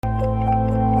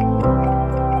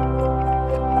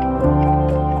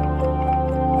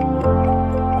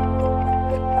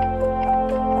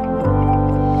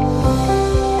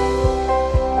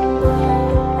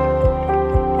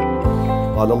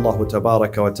قال الله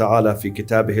تبارك وتعالى في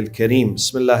كتابه الكريم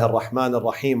بسم الله الرحمن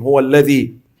الرحيم هو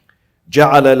الذي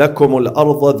جعل لكم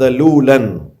الأرض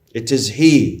ذلولا. It is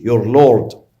He, your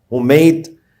Lord, who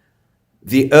made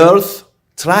the earth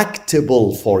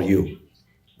tractable for you.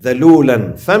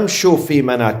 ذلولا فامشوا في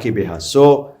مناكبها.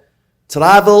 So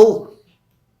travel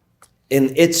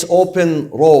in its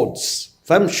open roads.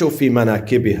 فامشوا في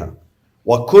مناكبها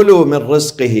وكلوا من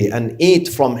رزقه, and eat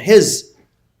from His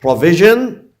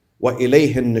provision.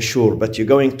 وإليه النشور, but you're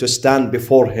going to stand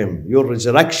before Him. Your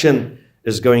resurrection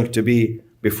is going to be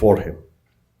before Him.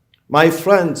 My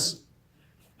friends,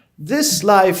 this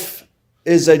life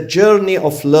is a journey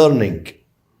of learning.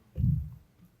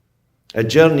 A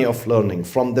journey of learning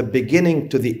from the beginning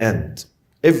to the end.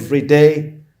 Every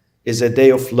day is a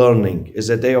day of learning, is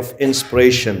a day of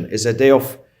inspiration, is a day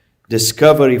of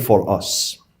discovery for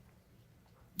us.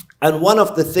 And one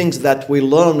of the things that we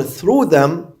learn through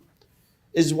them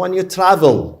is when you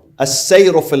travel,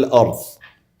 السير في الأرض.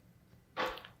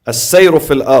 السير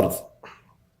في الأرض,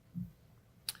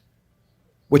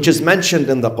 which is mentioned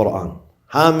in the Quran.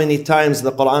 How many times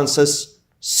the Quran says,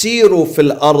 سيروا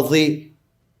في الأرض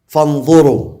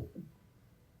فانظروا.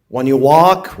 When you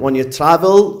walk, when you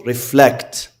travel,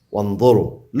 reflect.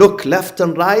 وانظروا. Look left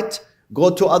and right, go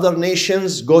to other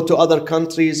nations, go to other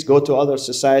countries, go to other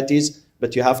societies,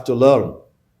 but you have to learn.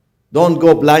 Don't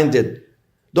go blinded.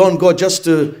 Don't go just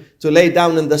to lay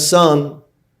down in the sun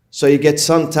so you get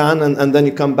suntan and then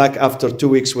you come back after 2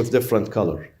 weeks with different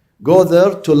color. Go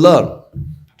there to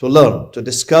learn, to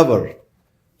discover,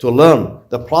 to learn.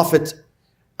 The Prophet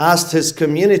asked his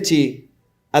community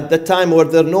at the time where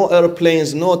there are no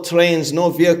airplanes, no trains, no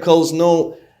vehicles,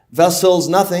 no vessels,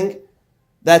 nothing,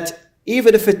 that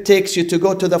even if it takes you to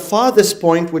go to the farthest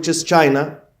point, which is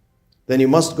China, then you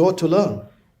must go to learn.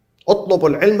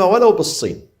 اطلبوا العلم ولو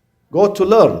بالصين. Go to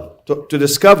learn, to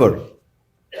discover.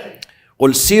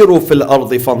 قل سيروا في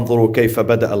الأرض فانظروا كيف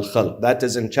بدأ الخلق. That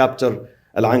is in chapter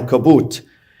Al-Ankabut.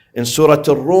 In Surah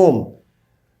Al-Rum,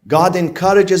 God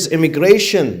encourages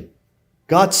immigration.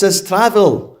 God says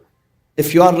travel.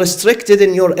 If you are restricted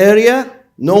in your area,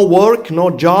 no work, no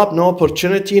job, no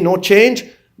opportunity, no change,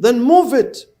 then move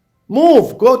it.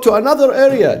 Move, go to another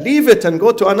area. Leave it and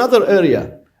go to another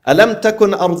area. ألم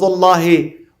تكن أرض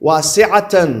الله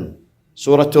واسعة.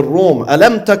 Surah Al-Rum,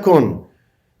 ألم تكن.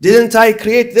 Didn't I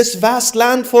create this vast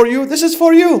land for you? This is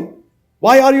for you.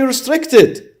 Why are you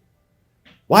restricted?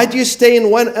 Why do you stay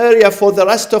in one area for the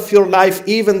rest of your life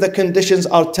even the conditions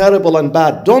are terrible and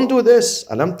bad? Don't do this.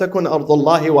 ألم تكن أرض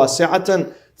الله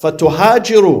واسعة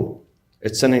فتهاجروا.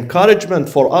 It's an encouragement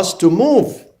for us to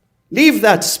move. Leave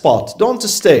that spot. Don't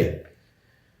stay.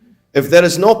 If there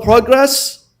is no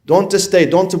progress, don't stay.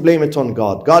 Don't blame it on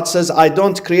God. God says, I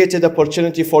don't create an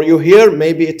opportunity for you here.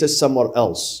 Maybe it is somewhere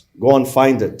else. Go and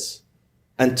find it.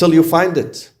 Until you find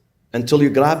it. Until you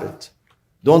grab it.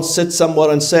 Don't sit somewhere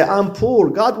and say, I'm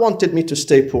poor. God wanted me to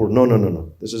stay poor.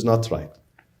 No. This is not right.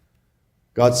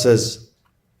 God says,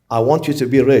 I want you to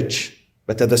be rich.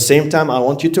 But at the same time, I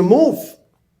want you to move.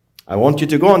 I want you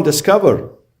to go and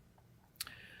discover.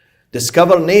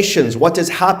 Discover nations, what is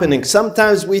happening.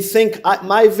 Sometimes we think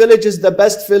my village is the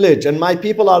best village and my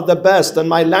people are the best and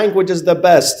my language is the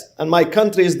best and my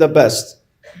country is the best.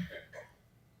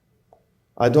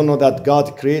 I don't know that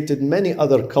God created many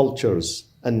other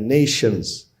cultures and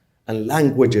nations and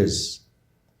languages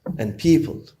and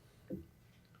people.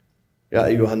 يا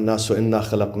أيها الناس إنا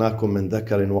خلقناكم من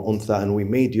ذكر وأنثى, and we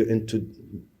made you into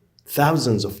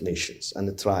thousands of nations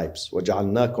and tribes.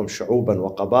 وَجَعَلْنَاكُمْ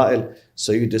شُعُوبًا وَقَبَائِلَ.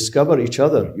 So you discover each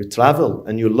other, you travel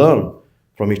and you learn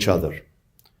from each other.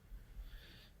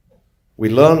 We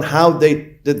learn how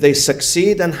did they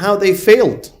succeed and how they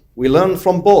failed. We learn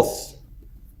from both.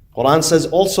 Quran says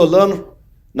also learn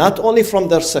not only from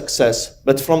their success,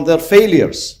 but from their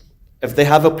failures. If they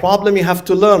have a problem, you have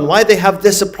to learn why they have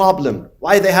this problem,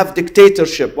 why they have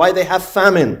dictatorship, why they have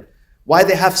famine, why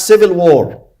they have civil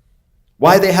war,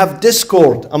 why they have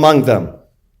discord among them.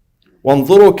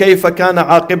 وَانظُرُوا كَيْفَ كَانَ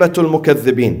عَاقِبَةُ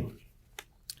الْمُكَذِّبِينَ.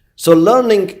 So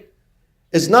learning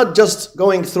is not just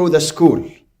going through the school,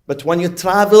 but when you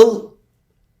travel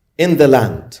in the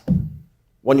land,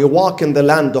 when you walk in the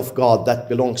land of God that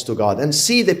belongs to God and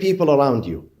see the people around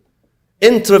you,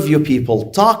 interview people,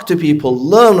 talk to people,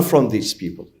 learn from these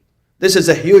people. This is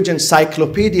a huge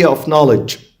encyclopedia of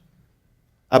knowledge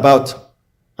about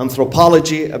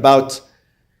anthropology, about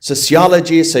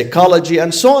sociology, psychology,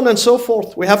 and so on and so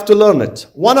forth. We have to learn it.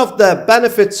 One of the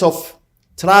benefits of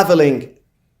traveling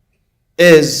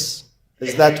is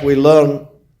that we learn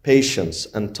patience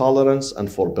and tolerance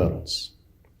and forbearance.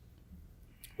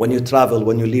 When you travel,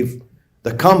 when you leave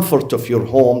the comfort of your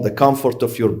home, the comfort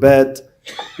of your bed,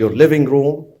 your living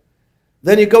room,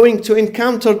 then you're going to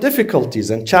encounter difficulties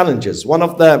and challenges. One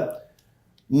of the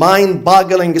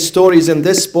mind-boggling stories in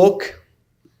this book,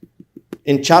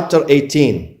 in chapter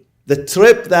 18, the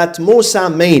trip that Musa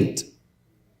made.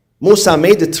 Musa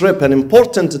made a trip, an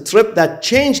important trip that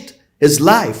changed his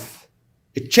life.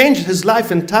 It changed his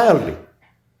life entirely.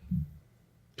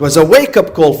 It was a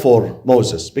wake-up call for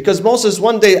Moses, because Moses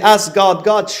one day asked God,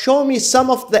 God, show me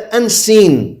some of the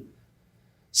unseen,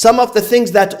 some of the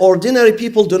things that ordinary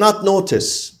people do not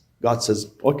notice. God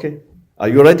says, okay, are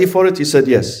you ready for it? He said,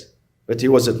 yes. But he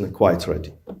wasn't quite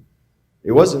ready.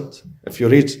 He wasn't. If you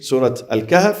read Surah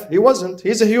Al-Kahf, he wasn't.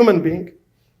 He's a human being.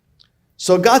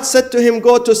 So God said to him,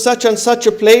 go to such and such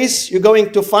a place. You're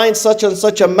going to find such and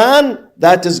such a man.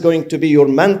 That is going to be your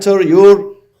mentor,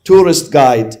 your tourist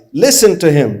guide. Listen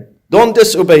to him. Don't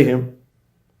disobey him.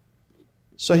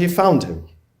 So he found him.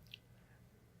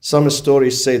 Some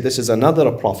stories say this is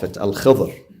another prophet,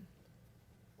 Al-Khidr,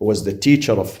 who was the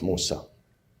teacher of Musa.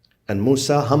 And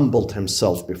Musa humbled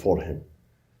himself before him.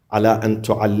 Ala an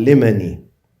tu'allimani.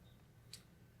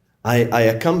 I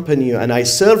accompany you and I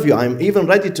serve you. I'm even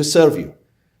ready to serve you.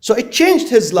 So it changed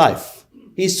his life.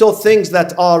 He saw things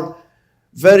that are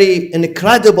very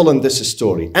incredible in this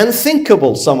story.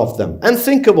 Unthinkable, some of them.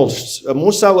 Unthinkable.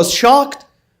 Musa was shocked.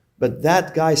 But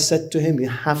that guy said to him, you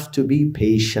have to be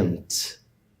patient.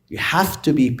 You have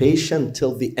to be patient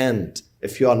till the end.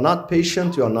 If you are not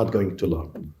patient, you are not going to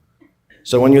learn.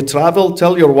 So when you travel,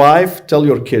 tell your wife, tell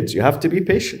your kids, you have to be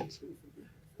patient.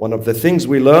 One of the things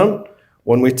we learn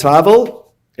when we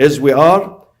travel is we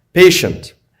are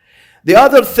patient. The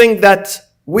other thing that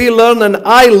we learn and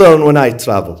I learn when I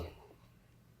travel,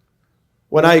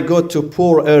 when I go to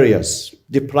poor areas,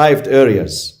 deprived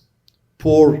areas,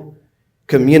 poor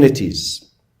communities,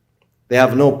 they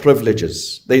have no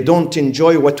privileges. They don't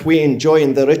enjoy what we enjoy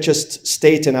in the richest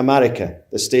state in America,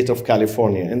 the state of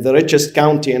California, in the richest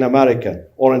county in America,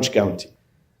 Orange County.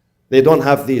 They don't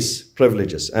have these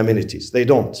privileges, amenities. They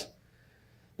don't.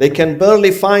 They can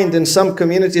barely find, in some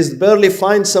communities, barely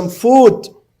find some food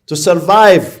to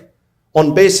survive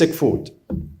on basic food.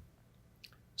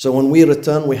 So when we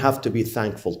return, we have to be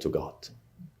thankful to God.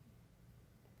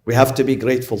 We have to be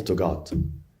grateful to God.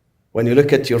 When you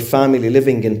look at your family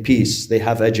living in peace, they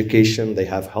have education, they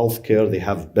have health care, they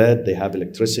have bed, they have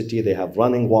electricity, they have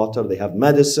running water, they have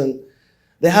medicine,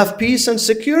 they have peace and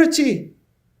security.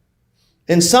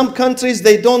 In some countries,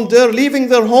 they don't dare leaving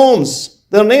their homes,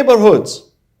 their neighborhoods.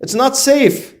 It's not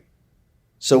safe.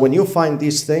 So when you find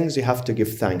these things, you have to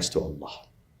give thanks to Allah.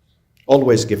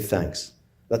 Always give thanks.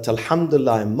 That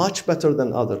alhamdulillah, I'm much better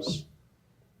than others.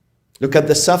 Look at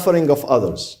the suffering of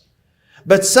others.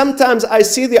 But sometimes I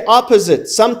see the opposite.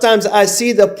 Sometimes I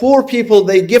see the poor people,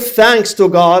 they give thanks to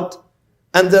God,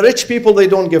 and the rich people, they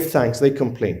don't give thanks, they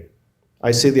complain.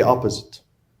 I see the opposite.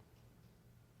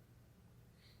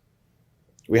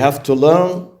 We have to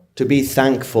learn to be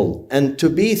thankful. And to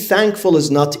be thankful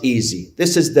is not easy.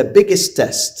 This is the biggest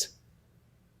test.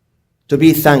 To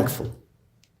be thankful.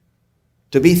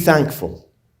 To be thankful.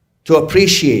 To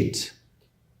appreciate.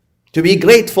 To be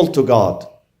grateful to God.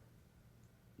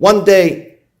 One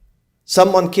day,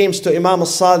 someone came to Imam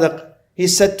al-Sadiq. He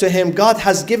said to him, God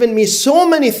has given me so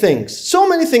many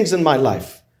things in my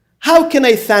life. How can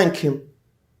I thank him?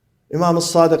 Imam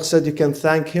al-Sadiq said, you can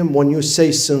thank him when you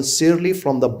say sincerely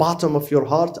from the bottom of your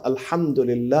heart,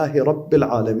 Alhamdulillahi Rabbil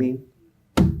Alameen.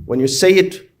 When you say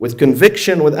it with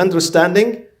conviction, with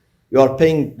understanding, you are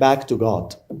paying back to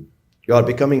God. You are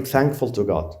becoming thankful to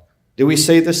God. Do we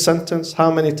say this sentence?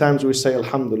 How many times we say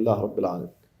Alhamdulillah Rabbil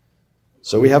Alameen?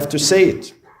 So we have to say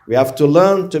it. We have to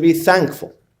learn to be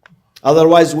thankful.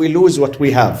 Otherwise we lose what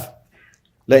we have.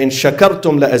 لَإِن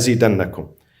شَكَرْتُمْ لَأَزِيدَنَّكُمْ.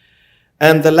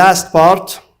 And the last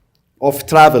part of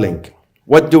traveling.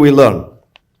 What do we learn?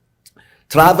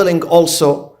 Traveling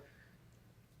also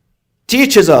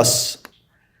teaches us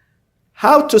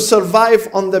how to survive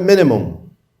on the minimum.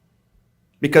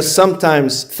 Because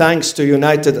sometimes, thanks to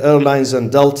United Airlines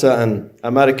and Delta and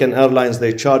American Airlines,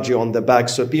 they charge you on the back.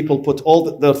 So people put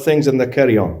all their things in the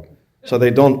carry-on. So they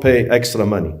don't pay extra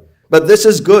money. But this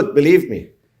is good, believe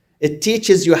me. It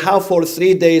teaches you how for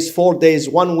 3 days, 4 days,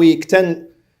 1 week, 10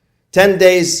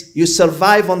 days, you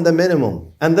survive on the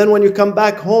minimum. And then when you come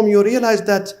back home, you realize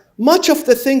that much of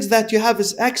the things that you have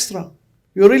is extra.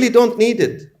 You really don't need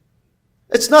it.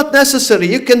 It's not necessary.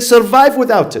 You can survive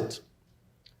without it.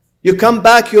 You come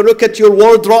back, you look at your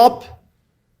wardrobe,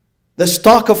 the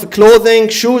stock of clothing,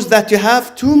 shoes that you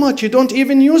have, too much. You don't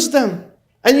even use them.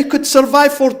 And you could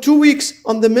survive for 2 weeks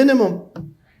on the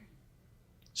minimum.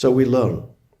 So we learn.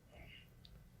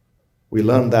 We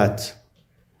learn that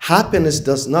Happiness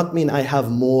does not mean I have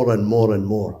more and more and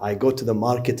more. I go to the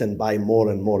market and buy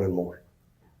more and more and more.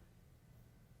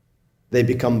 They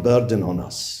become burden on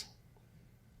us.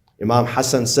 Imam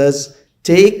Hassan says,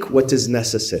 take what is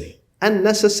necessary.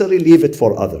 Unnecessary, leave it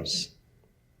for others.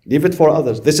 Leave it for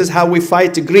others. This is how we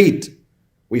fight greed.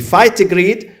 We fight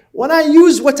greed when I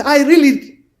use what I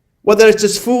really, whether it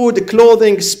is food,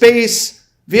 clothing, space,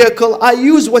 vehicle, I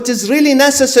use what is really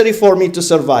necessary for me to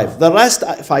survive. The rest,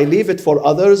 if I leave it for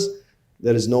others,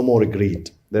 there is no more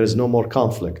greed. There is no more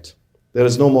conflict. There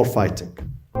is no more fighting.